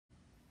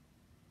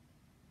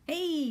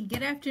Hey,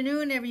 good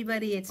afternoon,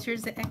 everybody. It's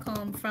Tirza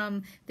Ekholm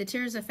from the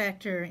Tirza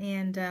Factor,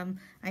 and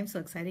I'm so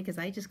excited because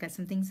I just got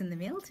some things in the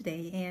mail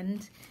today,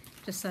 and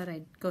just thought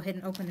I'd go ahead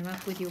and open them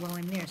up with you while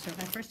I'm there. So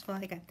first of all,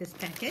 I got this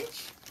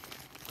package.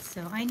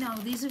 So I know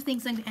these are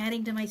things I'm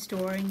adding to my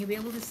store, and you'll be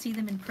able to see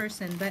them in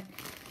person, but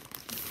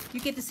you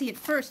get to see it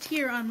first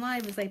here on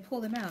live as I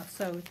pull them out.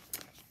 So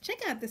check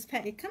out this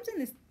pack. It comes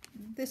in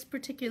this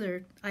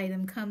particular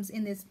item comes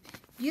in this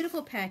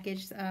beautiful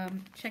package.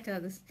 Check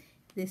out this.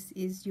 This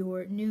is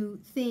your new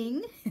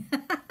thing.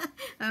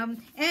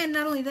 And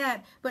not only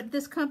that, but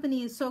this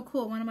company is so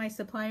cool. One of my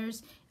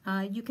suppliers,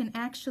 you can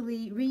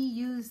actually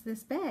reuse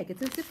this bag.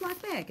 It's a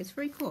Ziploc bag. It's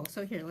very cool.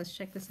 So here, let's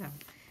check this out.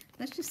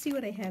 Let's just see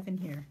what I have in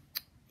here.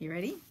 You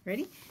ready?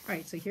 Ready? All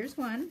right, so here's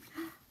one.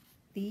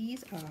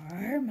 These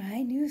are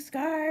my new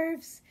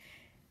scarves.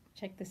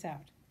 Check this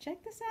out.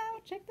 Check this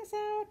out. Check this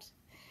out.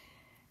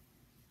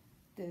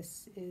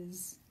 This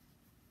is,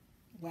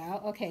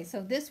 wow. Okay,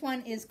 so this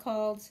one is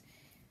called,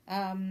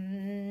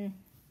 oh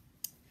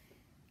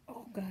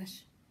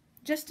gosh,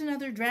 Just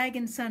Another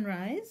Dragon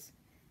Sunrise.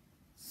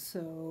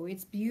 So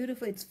it's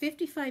beautiful. It's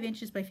 55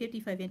 inches by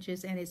 55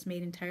 inches, and it's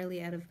made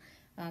entirely out of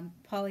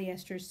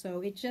polyester.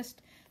 So it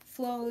just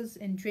flows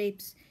and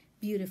drapes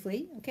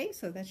beautifully. Okay,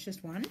 so that's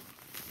just one.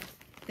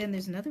 Then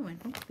there's another one.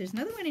 Oh, there's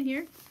another one in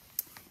here.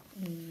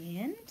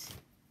 And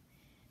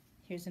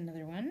here's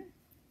another one.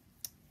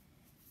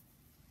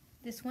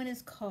 This one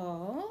is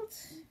called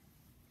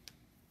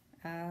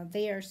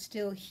They Are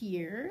Still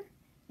Here,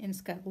 and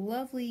it's got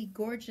lovely,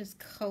 gorgeous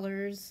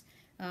colors,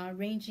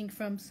 ranging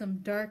from some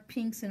dark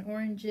pinks and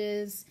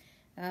oranges,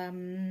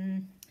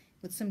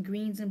 with some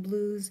greens and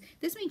blues.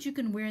 This means you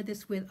can wear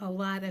this with a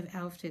lot of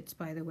outfits,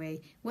 by the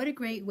way. What a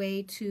great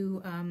way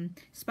to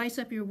spice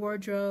up your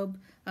wardrobe,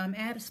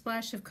 add a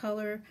splash of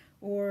color,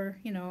 or,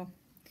 you know,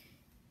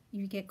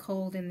 you get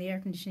cold in the air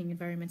conditioning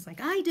environments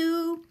like I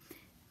do.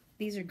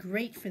 These are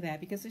great for that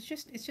because it's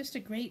just a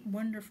great,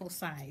 wonderful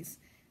size.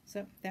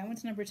 So that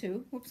one's number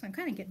 2. Whoops, I'm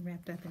kind of getting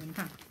wrapped up in them,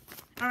 huh?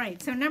 All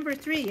right, so number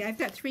 3. I've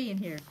got 3 in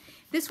here.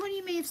 This one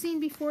you may have seen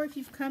before if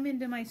you've come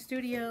into my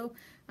studio.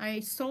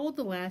 I sold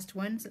the last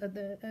one.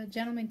 The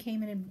gentleman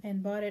came in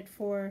and bought it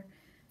for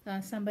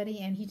somebody,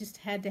 and he just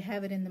had to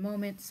have it in the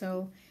moment,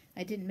 so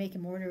I didn't make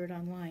him order it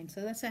online.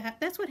 So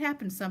that's what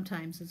happens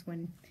sometimes, is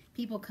when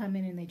people come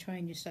in and they try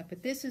your stuff.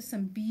 But this is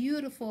some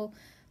beautiful,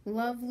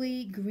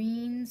 lovely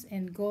greens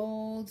and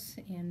golds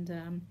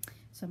and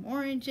some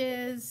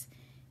oranges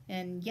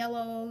and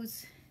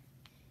yellows,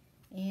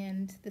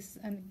 and this,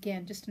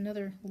 again, just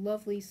another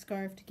lovely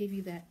scarf to give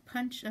you that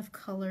punch of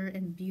color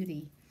and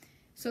beauty.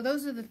 So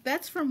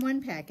that's from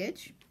one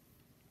package.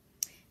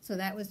 So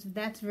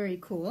that's very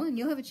cool, and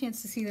you'll have a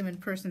chance to see them in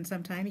person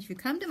sometime if you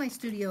come to my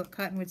studio at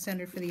Cottonwood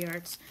Center for the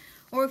Arts,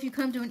 or if you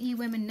come to an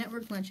eWomen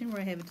Network luncheon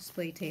where I have a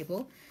display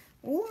table,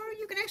 or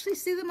you can actually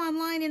see them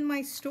online in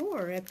my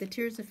store at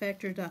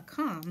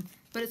thetirzafactor.com.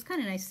 But it's kind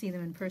of nice to see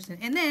them in person,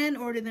 and then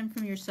order them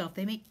from yourself.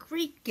 They make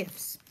great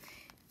gifts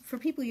for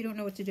people you don't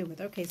know what to do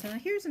with. Okay, so now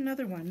here's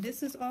another one.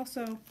 This is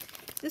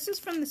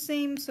from the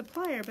same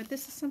supplier, but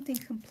this is something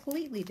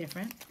completely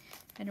different.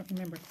 I don't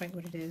remember quite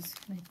what it is.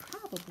 And I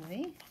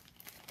probably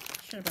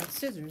should have brought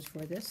scissors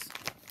for this.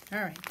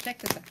 All right, check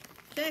this out.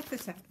 Check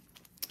this out.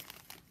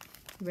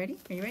 You ready?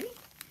 Are you ready?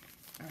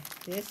 All right,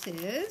 this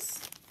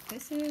is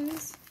this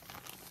is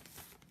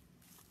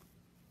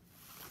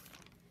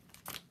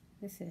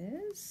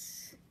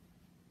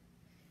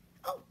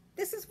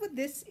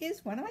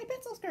one of my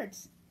pencil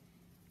skirts.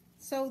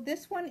 So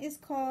this one is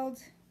called,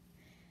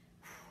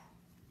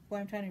 boy,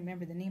 I'm trying to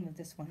remember the name of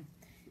this one.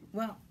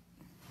 Well,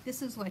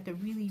 this is like a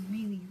really,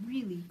 really,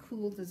 really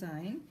cool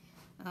design.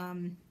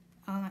 I'm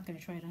not going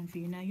to try it on for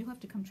you now. You'll have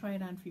to come try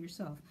it on for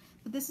yourself.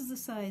 But this is a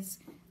size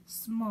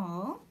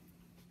small.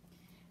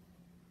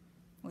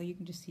 Well, you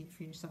can just see it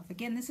for yourself.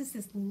 Again, this is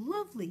this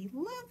lovely,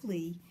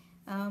 lovely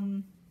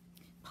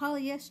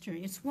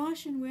polyester. It's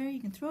wash and wear. You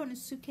can throw it in a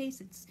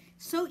suitcase. It's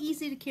so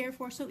easy to care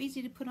for, so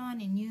easy to put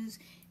on and use.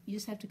 You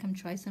just have to come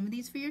try some of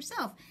these for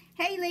yourself.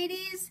 Hey,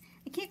 ladies!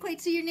 I can't quite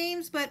see your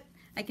names, but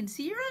I can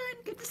see you're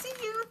on. Good to see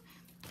you.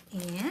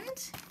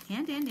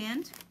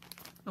 And.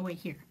 Oh, wait,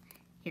 here.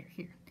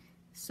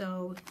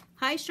 So,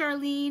 hi,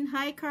 Charlene.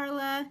 Hi,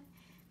 Carla.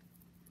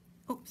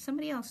 Oh,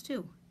 somebody else,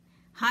 too.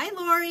 Hi,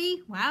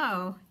 Lori.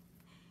 Wow.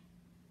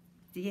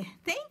 Yeah,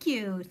 thank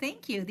you.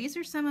 These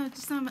are some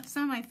of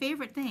my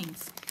favorite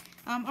things.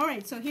 All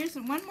right, so here's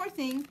one more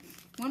thing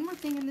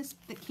in this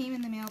that came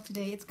in the mail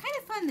today. It's kind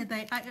of fun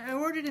that I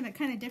ordered them at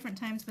kind of different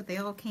times, but they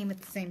all came at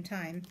the same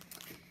time.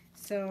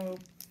 So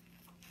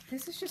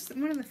this is just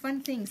one of the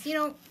fun things. You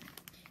know,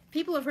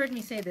 people have heard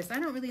me say this. I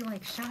don't really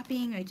like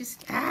shopping.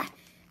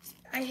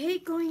 I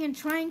hate going and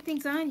trying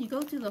things on. You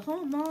go through the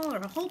whole mall or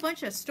a whole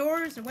bunch of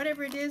stores or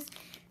whatever it is,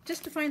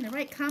 just to find the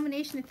right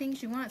combination of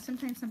things you want.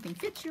 Sometimes something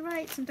fits you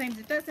right, sometimes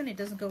it doesn't. It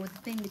doesn't go with the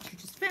thing that you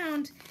just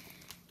found.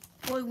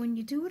 Boy, when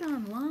you do it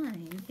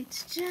online,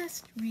 it's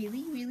just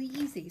really, really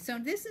easy. So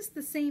this is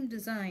the same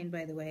design,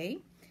 by the way,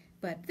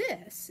 but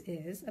this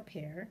is a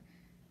pair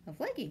of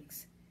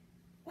leggings.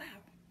 Wow,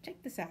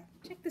 check this this out.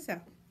 Check this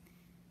out.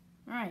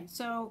 All right,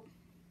 so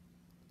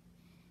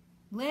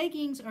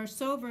leggings are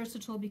so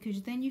versatile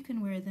because then you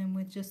can wear them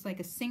with just like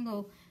a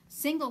single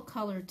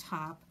color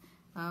top.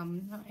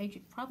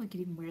 I probably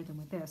could even wear them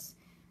with this.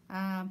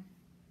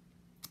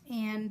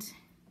 And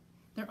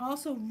they're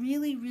also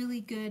really,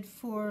 really good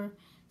for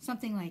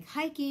something like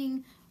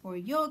hiking or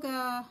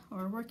yoga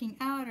or working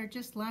out or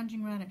just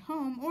lounging around at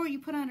home, or you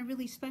put on a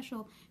really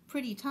special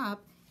pretty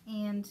top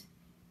and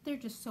they're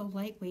just so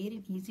lightweight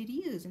and easy to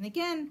use. And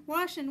again,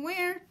 wash and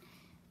wear.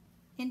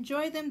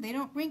 Enjoy them. They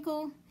don't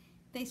wrinkle.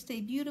 They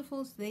stay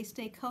beautiful. So they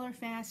stay color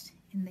fast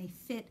and they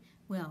fit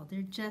well.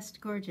 They're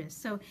just gorgeous.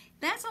 So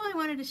that's all I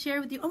wanted to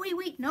share with you. Oh,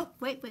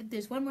 wait.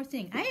 There's one more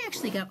thing. I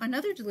actually got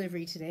another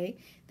delivery today.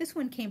 This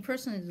one came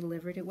personally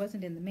delivered. It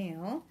wasn't in the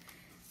mail.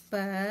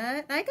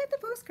 But I got the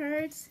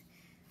postcards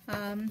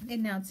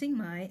announcing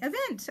my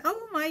event.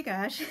 Oh my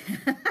gosh.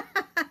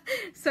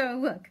 So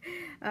look,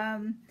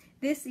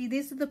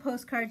 these are the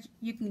postcards.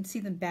 You can see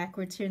them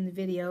backwards here in the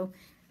video,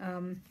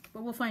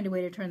 but we'll find a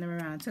way to turn them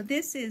around. So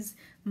this is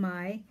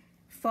my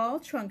fall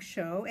trunk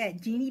show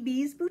at Jeannie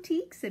B's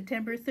Boutique,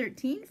 September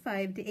 13th,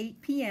 5 to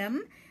 8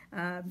 p.m.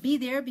 Be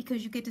there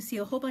because you get to see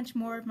a whole bunch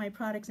more of my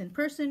products in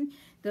person.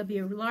 There'll be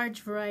a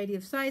large variety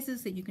of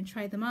sizes that you can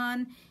try them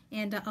on,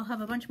 and I'll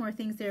have a bunch more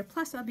things there.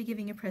 Plus, I'll be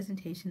giving a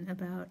presentation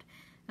about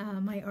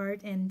my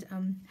art and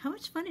how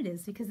much fun it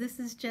is, because this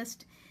is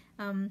just,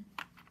 I'm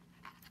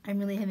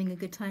really having a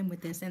good time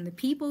with this, and the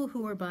people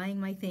who are buying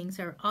my things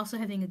are also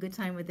having a good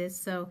time with this.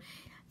 So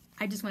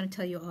I just want to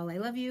tell you all I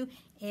love you,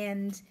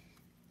 and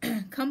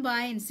come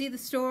by and see the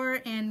store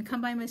and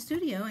come by my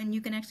studio and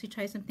you can actually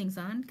try some things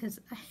on, because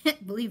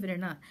believe it or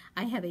not,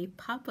 I have a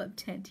pop-up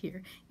tent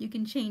here. You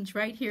can change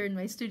right here in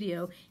my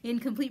studio in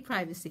complete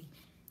privacy.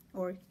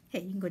 Or,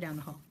 hey, you can go down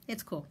the hall.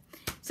 It's cool.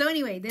 So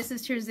anyway, this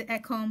is Tirzah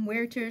Ekholm,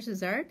 Wear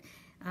Tirzah's Art,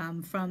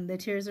 from the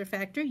Tirzah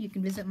Factor. You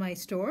can visit my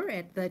store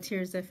at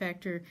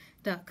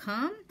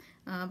thetirzahfactor.com.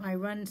 I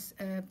run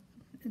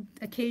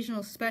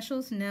occasional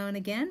specials now and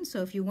again,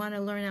 so if you want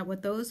to learn out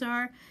what those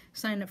are,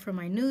 sign up for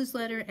my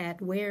newsletter at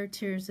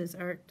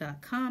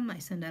weartirzahsart.com. I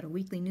send out a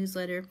weekly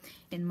newsletter,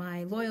 and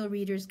my loyal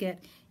readers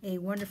get a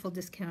wonderful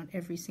discount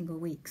every single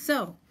week.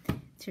 So,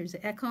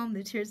 Tirzah Ekholm,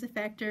 the Tirzah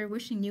Factor,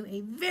 wishing you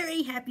a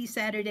very happy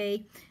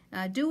Saturday.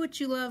 Do what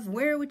you love,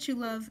 wear what you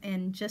love,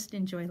 and just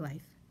enjoy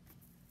life.